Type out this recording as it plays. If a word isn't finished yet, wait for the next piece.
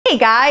Hey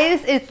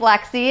guys, it's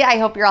Lexi. I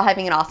hope you're all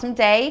having an awesome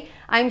day.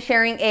 I'm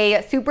sharing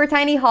a super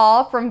tiny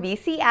haul from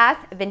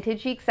VCS,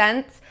 Vintage Chic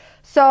Scents.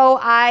 So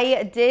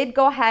I did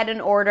go ahead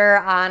and order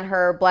on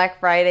her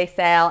Black Friday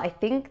sale. I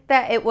think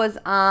that it was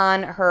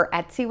on her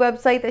Etsy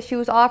website that she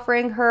was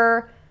offering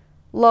her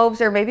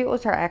loaves, or maybe it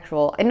was her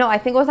actual, no, I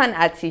think it was on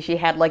Etsy. She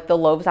had like the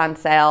loaves on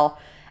sale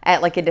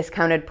at like a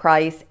discounted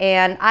price.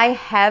 And I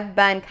have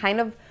been kind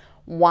of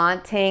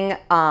wanting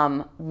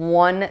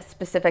one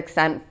specific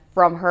scent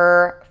from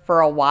her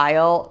for a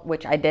while,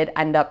 which I did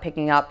end up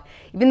picking up,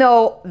 even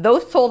though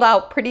those sold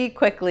out pretty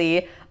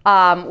quickly,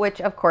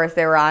 which of course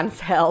they were on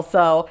sale,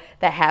 so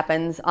that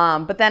happens.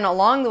 But then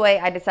along the way,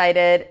 I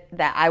decided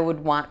that I would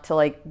want to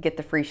like get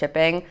the free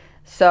shipping.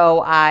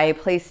 So I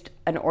placed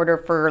an order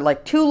for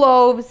like 2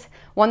 loaves,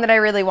 one that I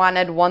really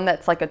wanted, one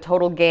that's like a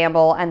total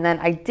gamble. And then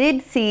I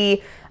did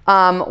see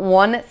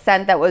one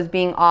scent that was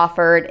being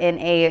offered in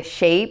a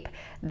shape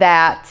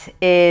that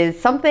is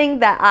something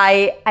that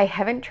I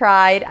haven't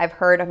tried. I've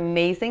heard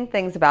amazing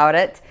things about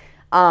it,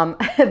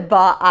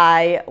 but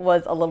I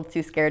was a little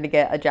too scared to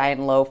get a giant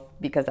loaf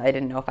because I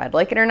didn't know if I'd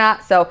like it or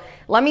not. So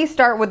let me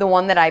start with the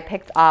one that I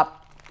picked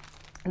up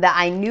that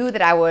I knew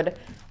that I would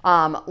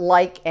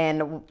like,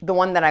 and the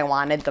one that I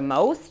wanted the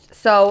most.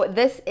 So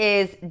this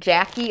is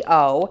Jackie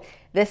O.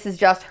 This is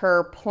just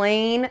her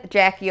plain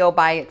Jackie O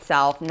by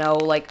itself, no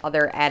like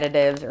other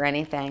additives or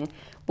anything,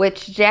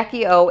 which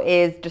Jackie O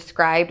is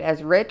described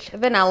as rich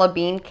vanilla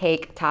bean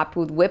cake topped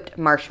with whipped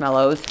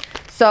marshmallows.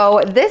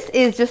 So this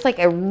is just like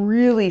a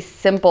really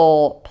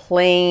simple,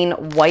 plain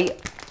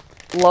white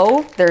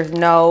loaf. There's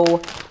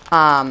no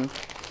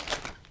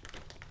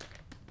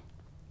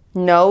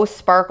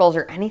sparkles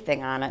or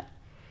anything on it.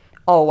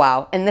 Oh,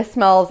 wow. And this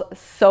smells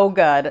so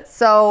good.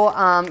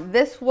 So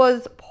this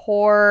was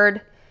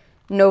poured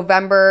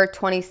November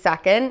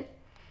 22nd,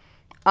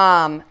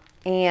 and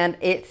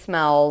it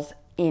smells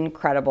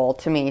incredible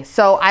to me.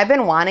 So I've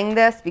been wanting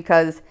this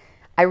because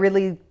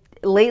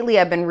lately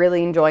I've been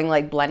really enjoying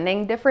like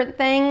blending different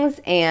things,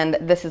 and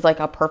this is like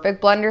a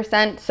perfect blender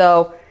scent.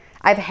 So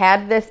I've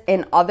had this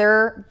in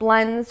other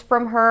blends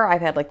from her.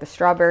 I've had like the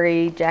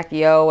strawberry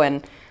Jackie O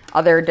and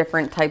other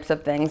different types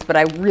of things, but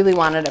I really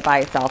wanted it by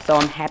itself. So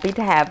I'm happy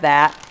to have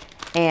that.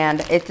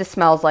 And it just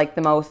smells like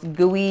the most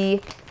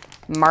gooey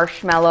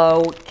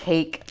marshmallow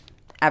cake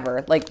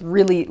ever. Like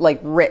really like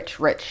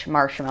rich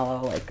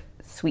marshmallow, like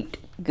sweet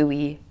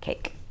gooey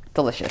cake.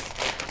 Delicious.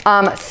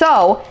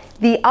 So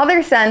the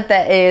other scent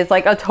that is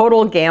like a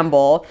total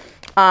gamble,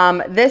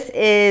 this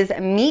is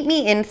Meet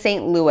Me in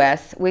St.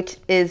 Louis, which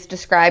is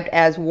described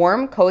as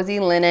warm, cozy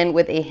linen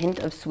with a hint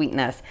of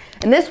sweetness.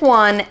 And this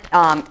one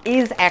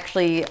is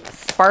actually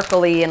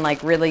sparkly and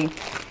like really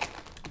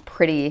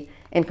pretty.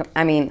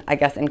 I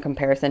guess in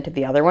comparison to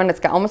the other one, it's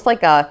got almost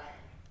like a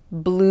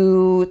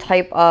blue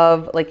type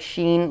of like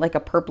sheen, like a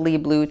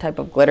purpley blue type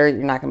of glitter.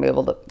 You're not gonna be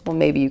able to, well,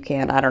 maybe you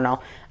can, I don't know.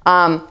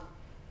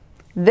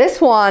 This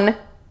one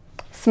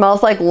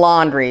smells like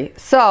laundry.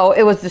 So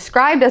it was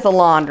described as a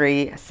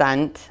laundry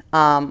scent,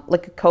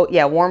 like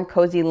a warm,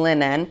 cozy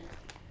linen.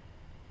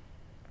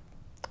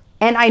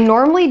 And I'm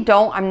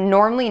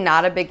normally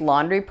not a big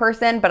laundry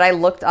person, but I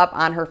looked up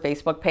on her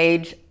Facebook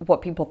page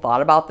what people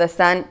thought about this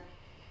scent.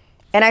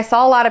 And I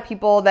saw a lot of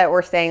people that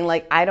were saying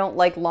like, I don't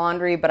like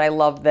laundry, but I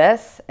love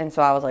this. And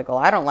so I was like, well,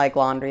 I don't like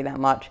laundry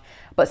that much.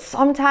 But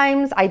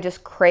sometimes I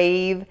just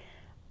crave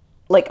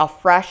like a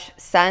fresh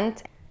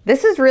scent.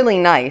 This is really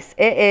nice.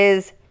 It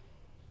is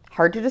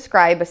hard to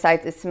describe,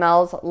 besides it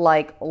smells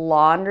like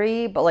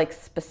laundry, but like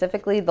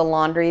specifically the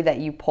laundry that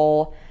you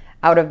pull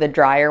out of the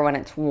dryer when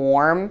it's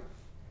warm.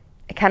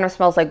 It kind of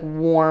smells like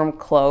warm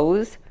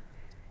clothes,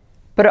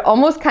 but it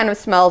almost kind of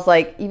smells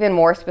like, even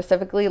more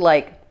specifically,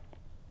 like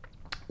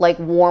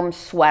warm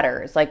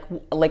sweaters, like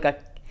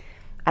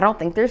I don't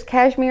think there's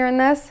cashmere in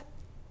this.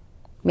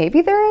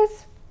 Maybe there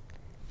is,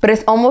 but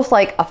it's almost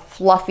like a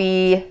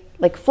fluffy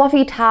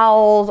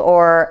towels,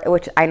 or,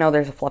 which I know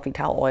there's a fluffy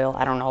towel oil.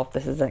 I don't know if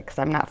this is it because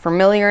I'm not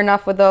familiar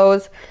enough with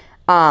those.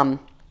 But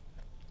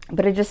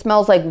it just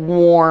smells like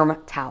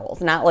warm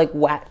towels, not like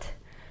wet,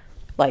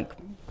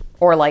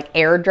 or like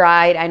air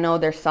dried. I know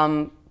there's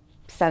some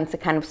scents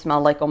that kind of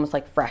smell like almost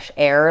like fresh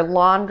air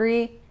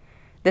laundry.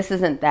 This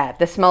isn't that.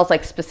 This smells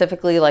like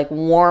specifically like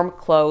warm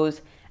clothes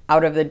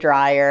out of the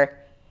dryer.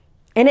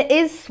 And it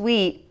is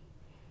sweet.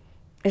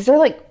 Is there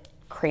like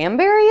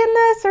cranberry in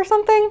this or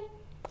something?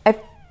 I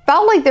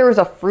felt like there was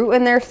a fruit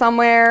in there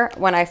somewhere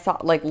when I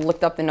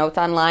looked up the notes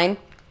online.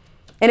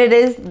 And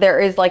there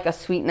is like a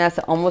sweetness.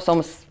 It almost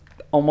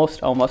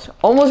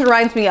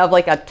reminds me of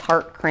like a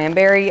tart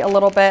cranberry a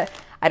little bit.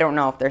 I don't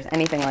know if there's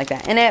anything like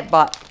that in it,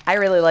 but I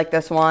really like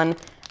this one.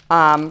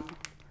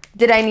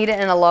 Did I need it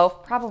in a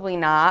loaf? Probably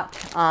not.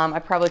 I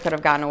probably could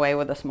have gotten away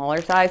with a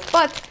smaller size,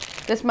 but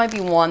this might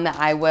be one that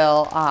I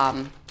will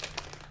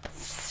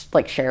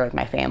like share with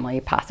my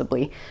family,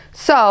 possibly.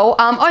 So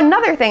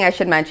another thing I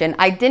should mention,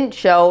 I didn't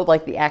show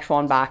like the actual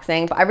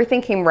unboxing, but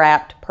everything came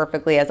wrapped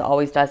perfectly as it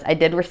always does. I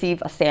did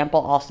receive a sample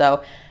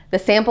also The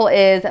sample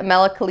is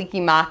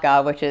Melakaliki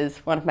Maka, which is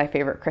one of my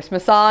favorite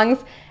Christmas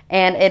songs.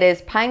 And it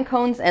is pine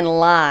cones and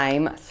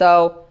lime.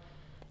 So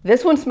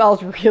this one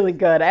smells really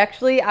good.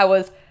 Actually, I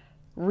was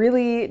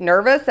really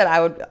nervous that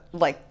I would,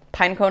 like,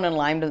 pine cone and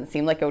lime doesn't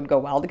seem like it would go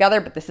well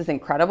together, but this is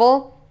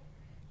incredible.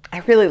 I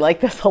really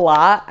like this a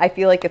lot. I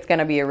feel like it's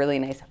gonna be a really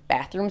nice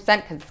bathroom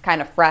scent because it's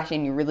kind of fresh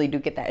and you really do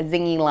get that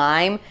zingy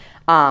lime.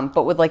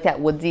 But with like that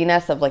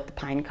woodsiness of like the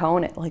pine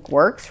cone, it like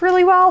works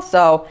really well.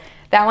 So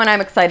that one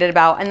I'm excited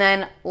about. And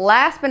then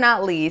last but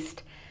not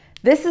least,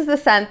 this is the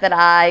scent that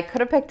I could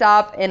have picked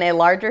up in a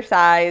larger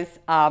size,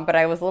 but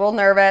I was a little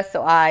nervous.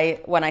 So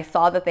when I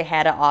saw that they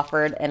had it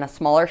offered in a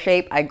smaller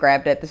shape, I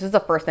grabbed it. This is the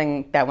first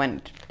thing that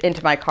went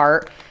into my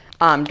cart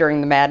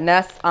during the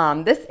madness.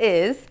 This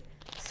is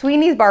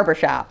Sweeney's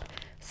Barbershop.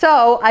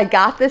 So I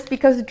got this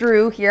because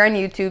Drew here on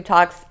YouTube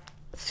talks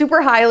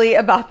super highly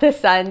about this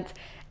scent,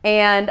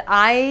 and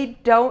I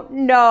don't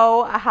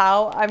know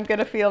how I'm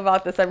gonna feel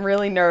about this. I'm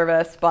really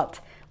nervous, but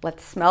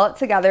let's smell it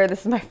together.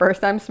 This is my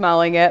first time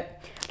smelling it.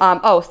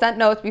 Oh, scent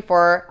notes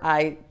before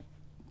I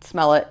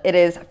smell it. It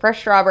is fresh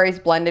strawberries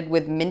blended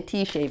with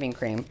minty shaving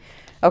cream.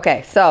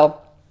 Okay,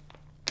 so,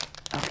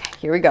 okay,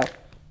 here we go.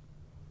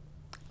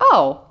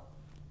 Oh,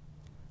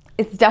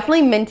 it's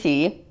definitely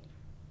minty.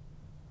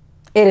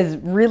 It is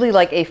really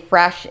like a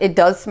fresh, it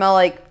does smell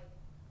like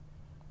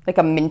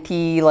a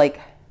minty, like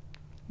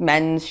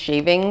men's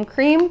shaving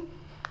cream.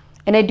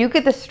 And I do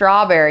get the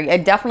strawberry. I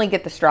definitely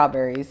get the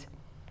strawberries.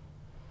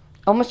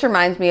 Almost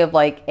reminds me of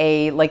like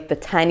the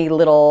tiny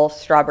little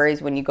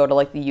strawberries when you go to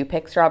like the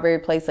U-Pick strawberry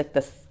place, like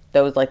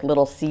those like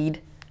little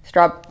seed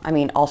I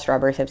mean, all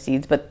strawberries have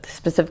seeds, but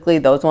specifically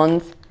those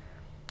ones.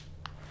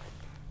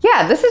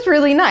 Yeah, this is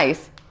really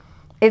nice.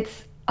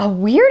 It's a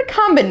weird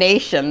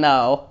combination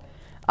though.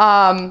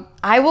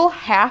 I will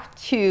have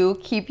to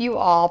keep you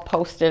all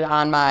posted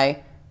on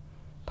my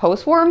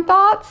post-warm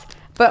thoughts,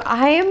 but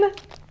I am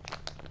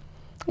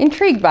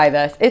intrigued by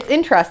this. It's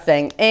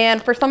interesting.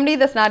 And for somebody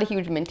that's not a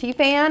huge minty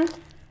fan,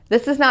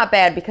 this is not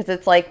bad because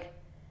it's like,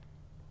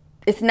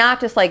 it's not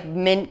just like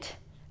mint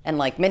and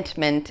like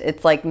mint.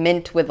 It's like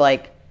mint with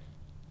like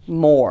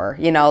more,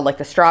 you know, like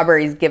the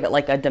strawberries give it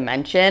like a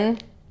dimension.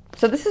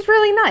 So this is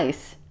really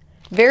nice.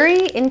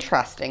 Very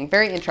interesting,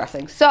 very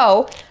interesting.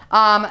 So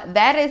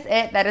that is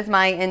it. That is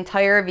my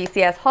entire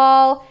VCS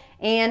haul.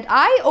 And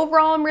I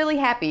overall am really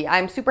happy.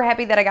 I'm super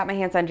happy that I got my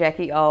hands on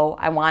Jackie O.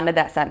 I wanted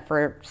that scent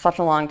for such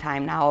a long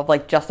time now of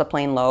like just a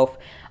plain loaf.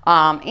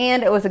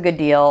 And it was a good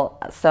deal.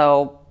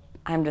 So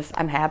I'm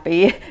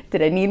happy.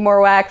 Did I need more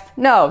wax?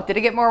 No. Did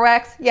I get more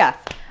wax? Yes.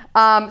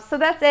 So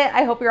that's it.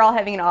 I hope you're all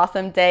having an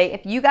awesome day.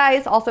 If you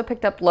guys also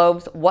picked up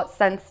loaves, what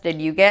scents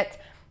did you get?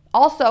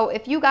 Also,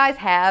 if you guys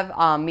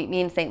have Meet Me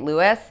in St.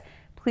 Louis,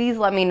 please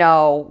let me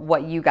know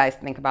what you guys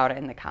think about it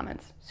in the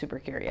comments. Super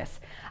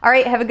curious. All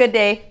right, have a good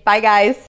day. Bye, guys.